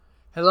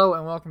Hello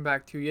and welcome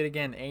back to yet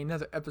again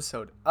another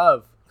episode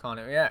of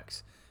Connor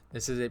Reacts.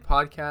 This is a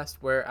podcast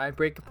where I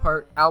break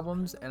apart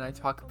albums and I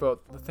talk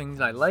about the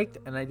things I liked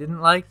and I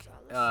didn't like,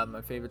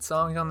 my favorite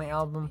songs on the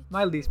album,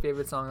 my least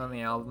favorite song on the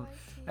album,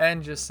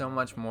 and just so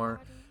much more.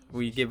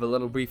 We give a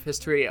little brief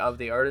history of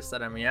the artist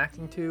that I'm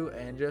reacting to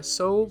and just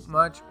so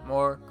much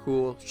more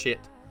cool shit.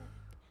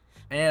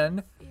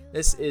 And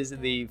this is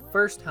the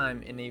first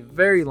time in a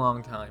very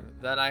long time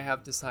that I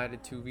have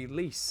decided to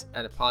release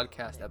a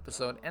podcast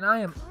episode, and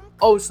I am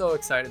oh so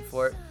excited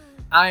for it.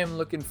 I am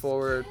looking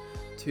forward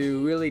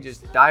to really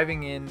just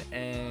diving in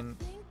and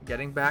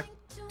getting back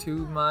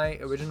to my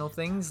original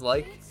things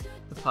like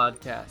the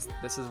podcast.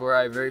 This is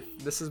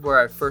where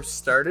I first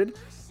started.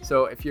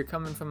 So if you're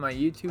coming from my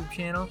YouTube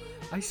channel,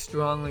 I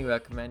strongly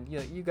recommend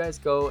you guys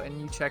go and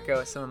you check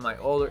out some of my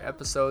older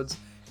episodes.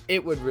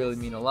 It would really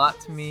mean a lot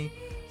to me.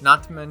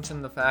 Not to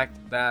mention the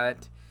fact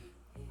that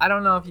I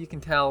don't know if you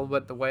can tell,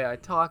 but the way I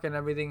talk and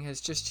everything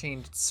has just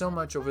changed so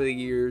much over the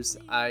years.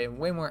 I am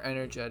way more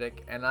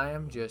energetic, and I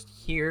am just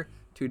here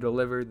to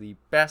deliver the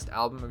best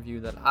album review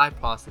that I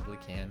possibly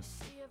can.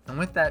 And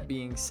with that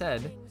being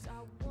said,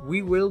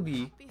 we will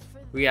be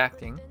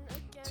reacting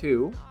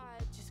to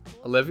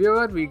Olivia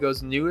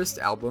Rodrigo's newest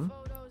album,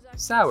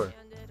 Sour.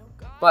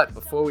 But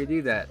before we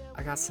do that,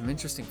 I got some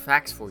interesting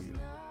facts for you.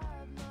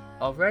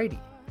 Alrighty,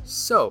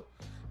 so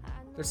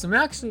there's some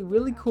actually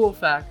really cool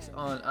facts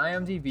on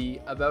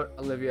IMDb about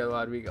Olivia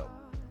Rodrigo.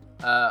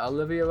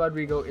 Olivia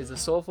Rodrigo is a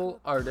soulful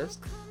artist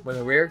with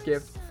a rare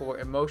gift for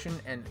emotion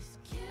and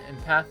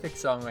empathic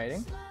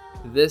songwriting.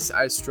 This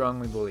I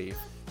strongly believe.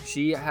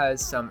 She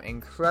has some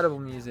incredible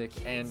music,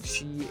 and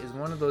she is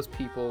one of those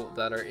people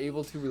that are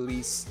able to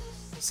release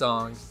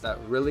songs that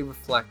really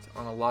reflect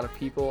on a lot of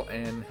people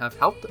and have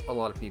helped a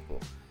lot of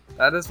people.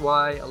 That is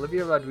why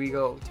Olivia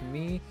Rodrigo, to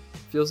me,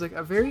 feels like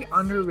a very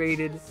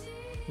underrated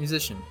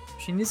musician.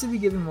 She needs to be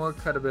given more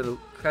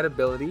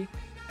credibility,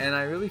 and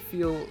I really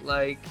feel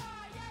like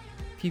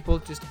people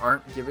just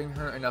aren't giving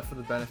her enough of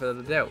the benefit of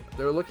the doubt.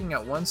 They're looking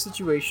at one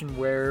situation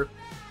where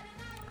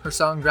her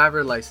song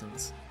Driver's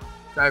License,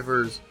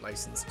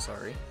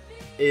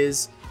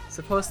 is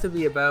supposed to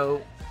be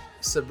about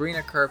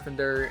Sabrina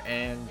Carpenter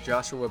and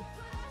Joshua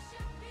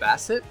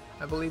Bassett,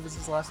 I believe is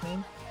his last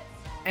name.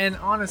 And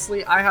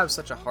honestly, I have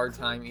such a hard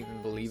time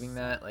even believing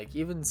that. Like,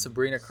 even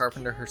Sabrina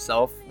Carpenter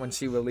herself, when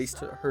she released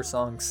her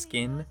song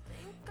Skin,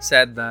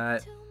 said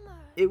that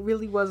it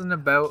really wasn't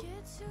about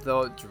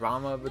the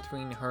drama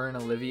between her and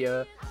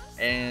Olivia.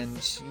 And,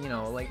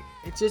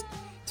 it just,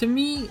 to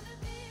me,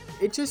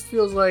 it just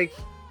feels like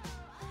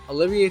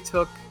Olivia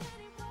took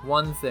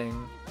one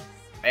thing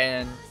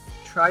and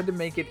tried to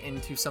make it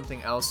into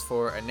something else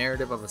for a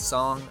narrative of a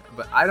song.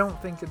 But I don't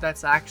think that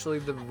that's actually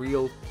the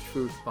real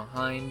truth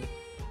behind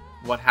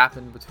what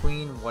happened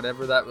between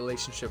whatever that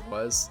relationship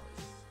was.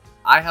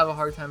 I have a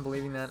hard time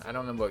believing that. I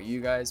don't know about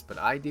you guys, but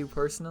I do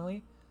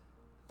personally.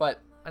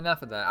 But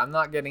enough of that. I'm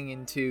not getting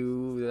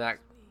into that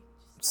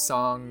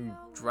song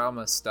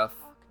drama stuff.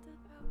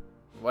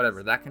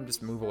 Whatever, that can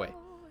just move away.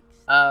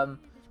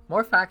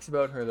 More facts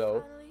about her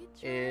though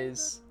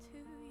is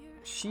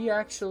she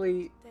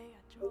actually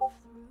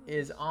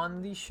is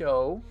on the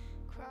show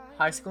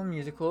High School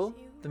Musical,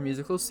 the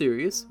musical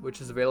series,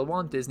 which is available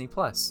on Disney+.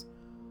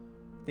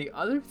 The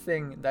other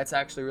thing that's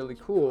actually really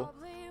cool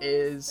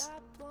is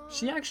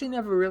she actually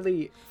never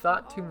really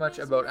thought too much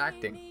about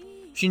acting.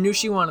 She knew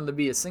she wanted to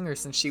be a singer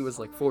since she was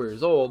like 4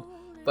 years old,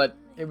 but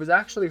it was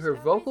actually her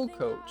vocal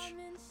coach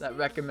that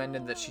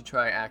recommended that she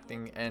try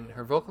acting, and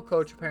her vocal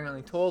coach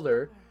apparently told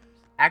her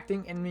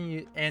acting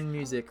and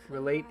music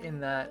relate in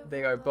that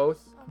they are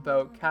both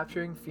about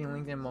capturing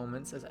feelings and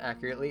moments as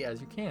accurately as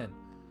you can.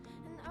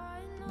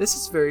 This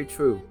is very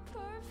true,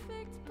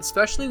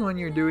 especially when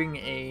you're doing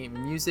a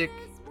music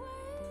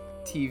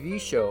TV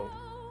show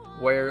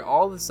where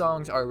all the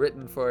songs are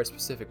written for a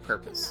specific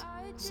purpose.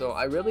 So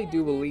I really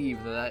do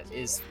believe that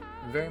is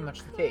very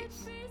much the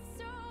case.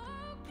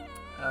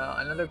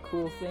 Another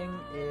cool thing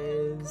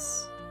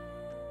is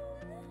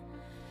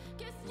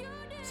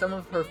some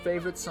of her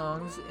favorite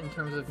songs in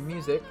terms of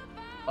music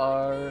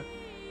are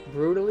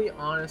brutally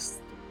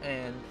honest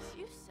and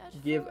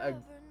give a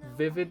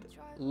vivid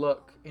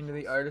look into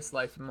the artist's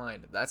life and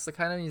mind. That's the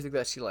kind of music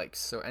that she likes.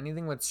 So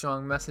anything with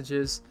strong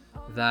messages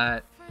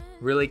that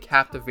really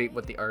captivate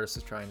what the artist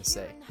is trying to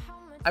say.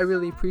 I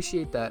really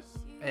appreciate that,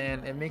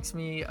 and it makes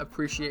me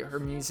appreciate her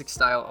music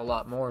style a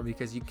lot more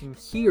because you can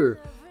hear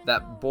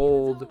that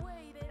bold,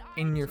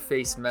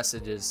 in-your-face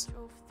messages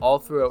all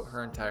throughout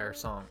her entire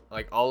song,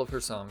 like all of her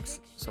songs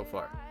so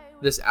far.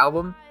 This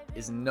album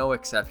is no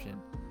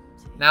exception.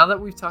 Now that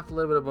we've talked a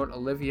little bit about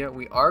Olivia,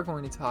 we are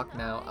going to talk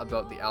now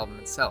about the album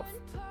itself.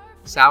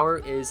 Sour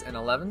is an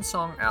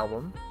 11-song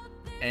album,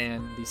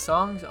 and the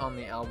songs on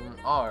the album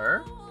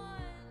are...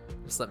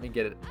 Just let me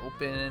get it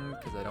open,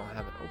 because I don't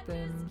have it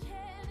open.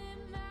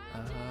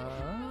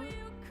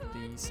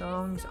 The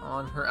songs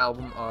on her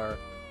album are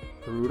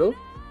Brutal,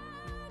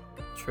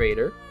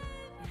 Traitor,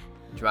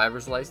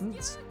 Driver's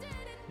License,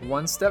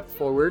 One Step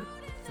Forward,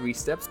 3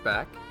 Steps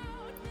Back,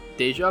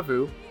 Deja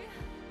Vu,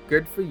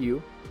 Good For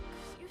You,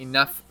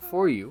 Enough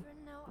For You,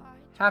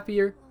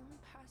 Happier,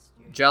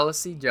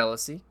 Jealousy,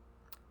 Jealousy,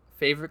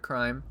 Favorite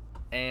Crime,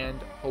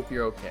 and Hope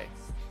You're Okay.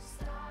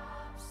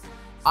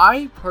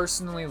 I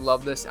personally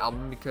love this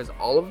album because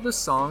all of the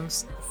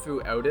songs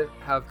throughout it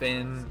have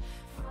been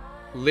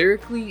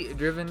lyrically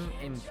driven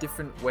in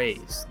different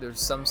ways. There's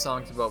some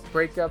songs about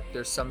breakup,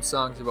 there's some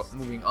songs about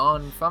moving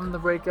on from the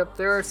breakup,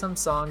 there are some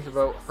songs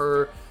about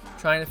her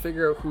trying to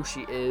figure out who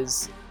she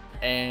is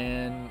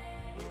and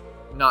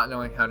not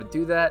knowing how to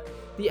do that.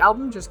 The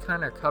album just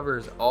kind of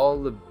covers all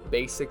the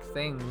basic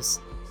things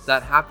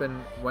that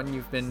happen when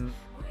you've been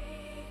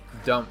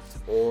dumped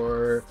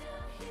or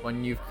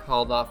when you've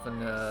called off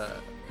in a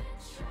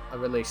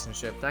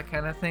relationship, that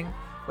kind of thing,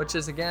 which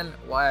is again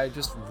why I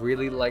just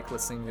really like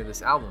listening to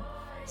this album.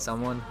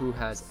 Someone who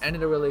has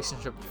ended a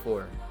relationship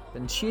before,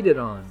 been cheated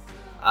on,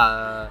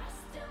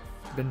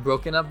 been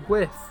broken up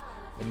with,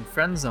 been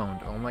friend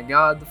zoned, oh my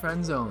god, the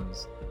friend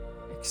zones,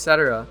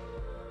 etc.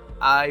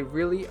 I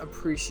really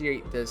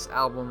appreciate this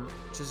album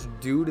just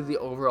due to the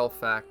overall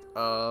fact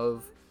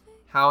of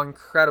how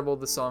incredible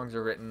the songs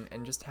are written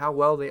and just how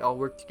well they all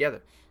work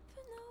together.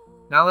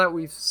 Now that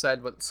we've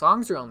said what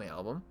songs are on the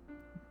album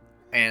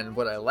and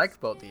what I like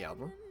about the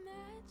album,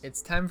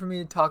 it's time for me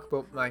to talk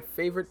about my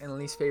favorite and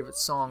least favorite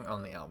song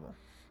on the album.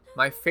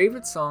 My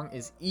favorite song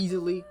is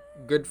easily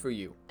Good For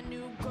You.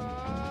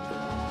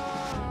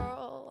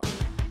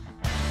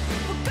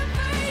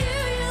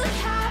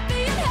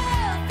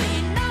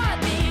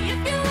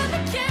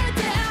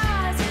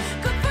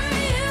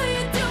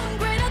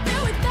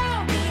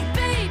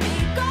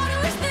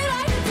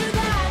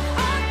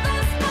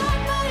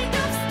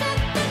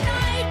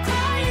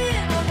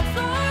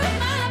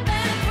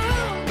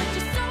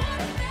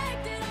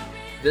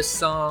 This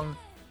song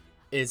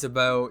is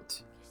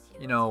about,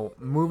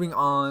 moving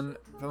on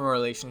from a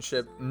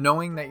relationship,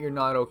 knowing that you're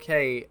not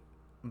okay,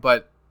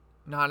 but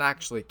not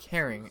actually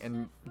caring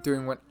and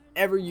doing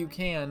whatever you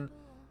can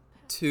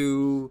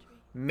to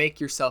make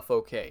yourself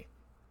okay.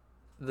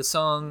 The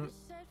song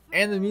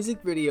and the music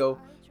video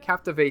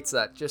captivates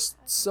that just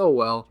so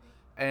well.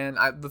 And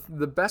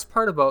the best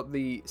part about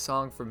the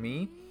song for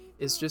me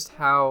is just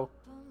how,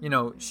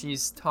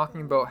 she's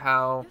talking about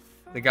how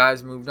the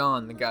guy's moved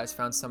on, the guy's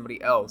found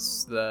somebody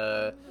else,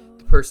 the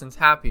person's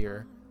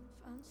happier,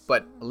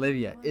 but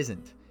Olivia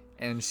isn't.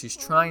 And she's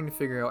trying to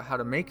figure out how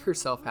to make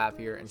herself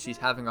happier, and she's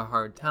having a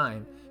hard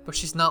time, but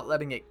she's not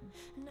letting it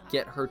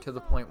get her to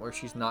the point where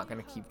she's not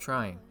going to keep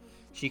trying.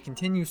 She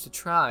continues to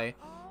try,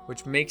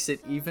 which makes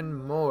it even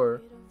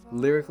more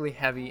lyrically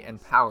heavy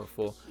and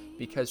powerful,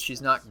 because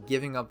she's not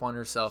giving up on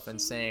herself and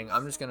saying,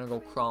 I'm just going to go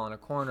crawl in a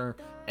corner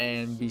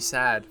and be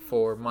sad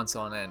for months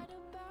on end.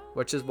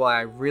 Which is why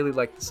I really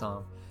like the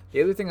song.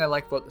 The other thing I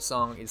like about the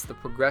song is the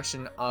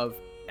progression of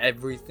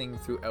everything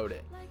throughout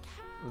it.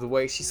 The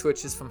way she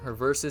switches from her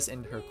verses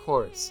into her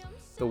chorus.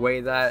 The way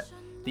that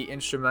the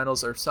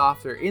instrumentals are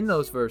softer in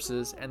those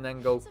verses and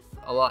then go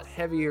a lot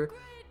heavier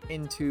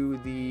into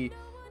the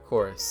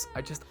chorus.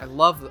 I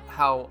love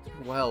how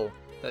well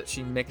that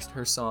she mixed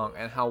her song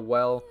and how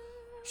well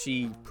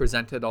she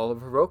presented all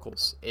of her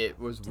vocals. It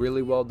was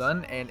really well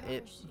done and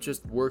it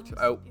just worked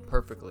out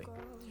perfectly.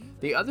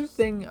 The other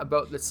thing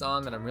about the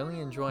song that I'm really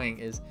enjoying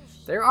is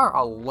there are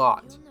a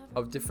lot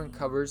of different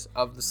covers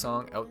of the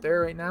song out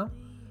there right now.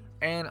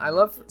 And I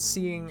love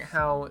seeing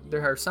how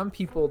there are some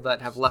people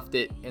that have left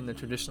it in the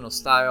traditional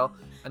style.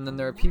 And then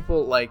there are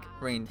people like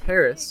Rain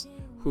Paris,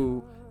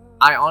 who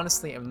I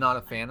honestly am not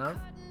a fan of.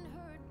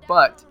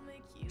 But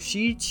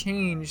she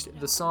changed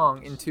the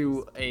song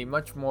into a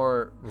much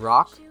more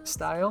rock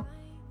style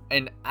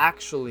and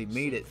actually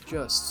made it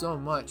just so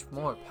much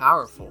more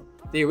powerful.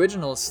 The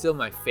original is still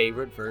my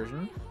favorite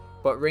version,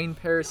 but Rain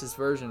Paris'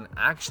 version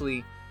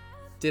actually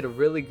did a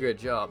really good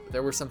job.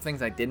 There were some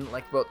things I didn't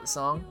like about the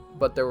song,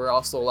 but there were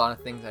also a lot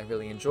of things I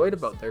really enjoyed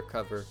about their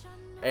cover.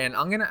 And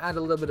I'm going to add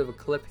a little bit of a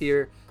clip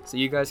here so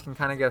you guys can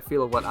kind of get a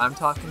feel of what I'm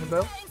talking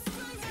about.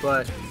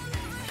 But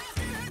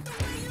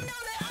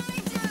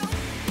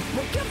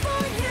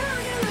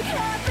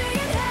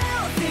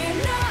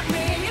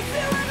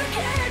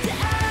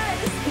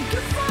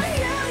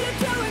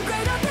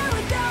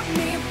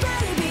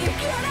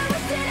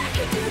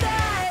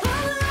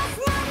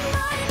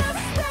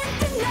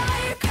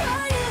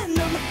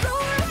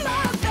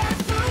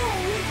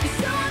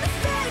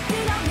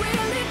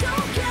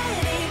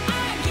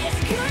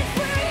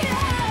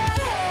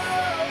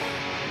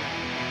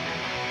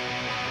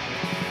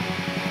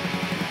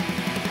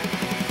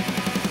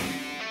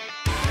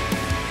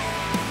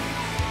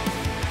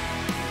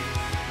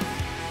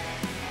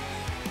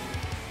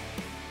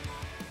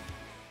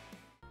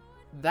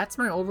that's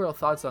my overall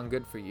thoughts on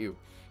Good For You.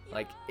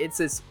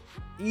 It's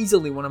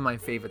easily one of my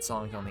favorite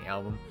songs on the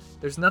album.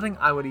 There's nothing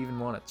I would even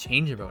want to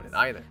change about it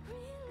either.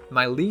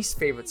 My least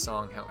favorite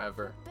song,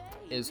 however,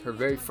 is her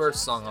very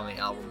first song on the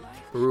album,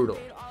 Brutal.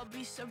 I'll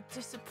be so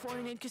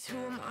disappointed, cause who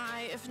am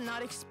I if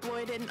not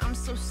exploited? I'm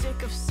so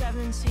sick of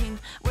 17.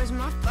 Where's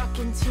my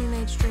fucking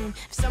teenage dream?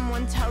 If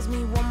someone tells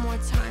me one more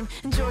time,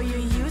 enjoy your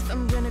youth,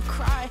 I'm gonna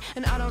cry.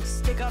 And I don't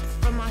stick up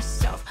for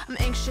myself. I'm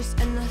anxious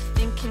and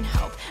nothing can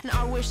help. And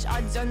I wish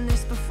I'd done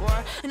this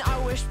before. And I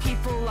wish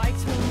people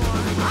liked me more.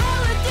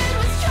 All I did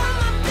was try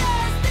my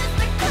best. It's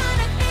the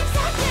kind of things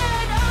I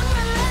did. I'm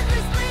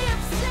relentlessly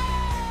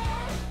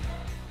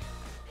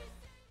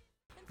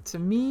obsessed. To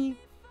me,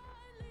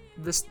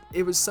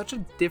 it was such a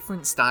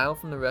different style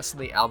from the rest of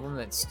the album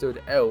that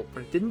stood out,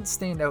 but it didn't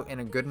stand out in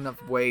a good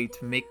enough way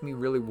to make me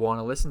really want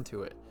to listen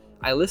to it.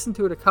 I listened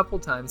to it a couple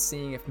times,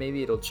 seeing if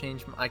maybe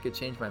I could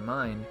change my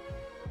mind,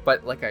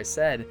 but like I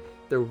said,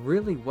 there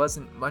really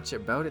wasn't much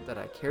about it that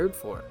I cared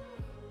for.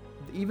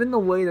 Even the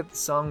way that the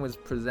song was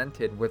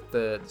presented with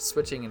the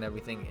switching and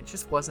everything, it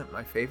just wasn't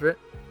my favorite.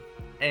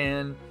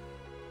 And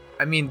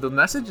I mean, the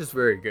message is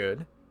very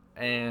good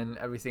and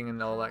everything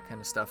and all that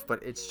kind of stuff,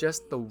 but it's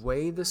just the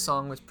way the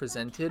song was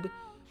presented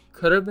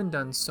could have been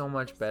done so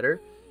much better.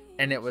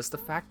 And it was the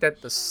fact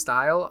that the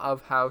style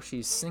of how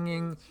she's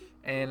singing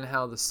and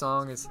how the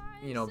song is,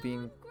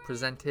 being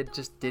presented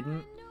just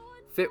didn't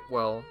fit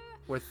well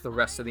with the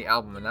rest of the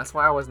album, and that's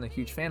why I wasn't a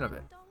huge fan of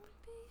it.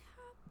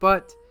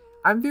 But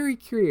I'm very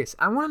curious.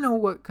 I want to know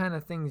what kind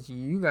of things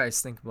you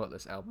guys think about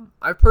this album.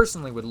 I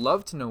personally would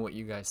love to know what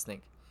you guys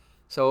think.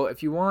 So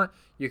if you want,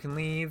 you can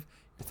leave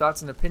your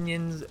thoughts and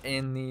opinions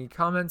in the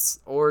comments,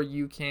 or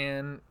you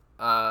can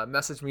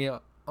message me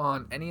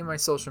on any of my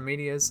social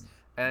medias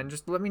and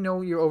just let me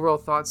know your overall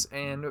thoughts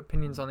and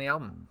opinions on the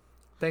album.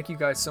 Thank you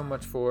guys so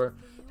much for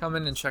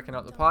coming and checking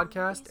out the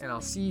podcast, and I'll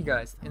see you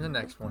guys in the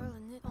next one.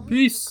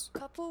 Peace!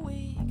 Couple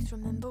weeks,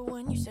 remember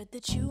when you said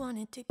that you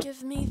wanted to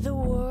give me the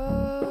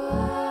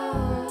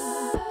world?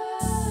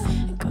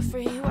 And good for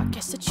you, I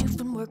guess that you've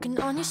been working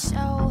on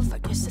yourself. I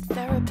guess the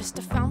therapist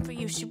I found for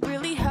you should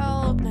really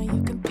help. Now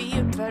you can be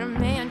a better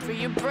man for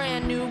your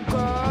brand new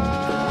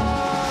girl.